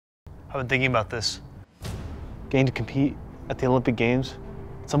I've been thinking about this. Getting to compete at the Olympic Games,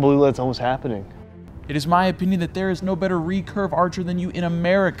 it's unbelievable that it's almost happening. It is my opinion that there is no better recurve archer than you in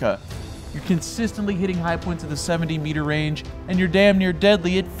America. You're consistently hitting high points at the 70-meter range, and you're damn near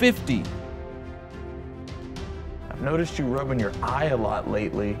deadly at 50. I've noticed you rubbing your eye a lot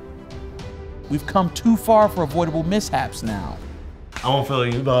lately. We've come too far for avoidable mishaps now. I won't feel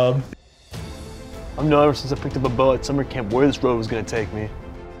you, Bob. I've known ever since I picked up a bow at summer camp where this road was going to take me.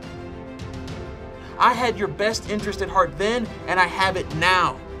 I had your best interest at heart then, and I have it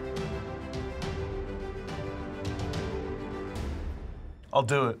now. I'll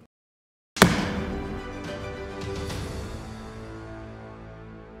do it.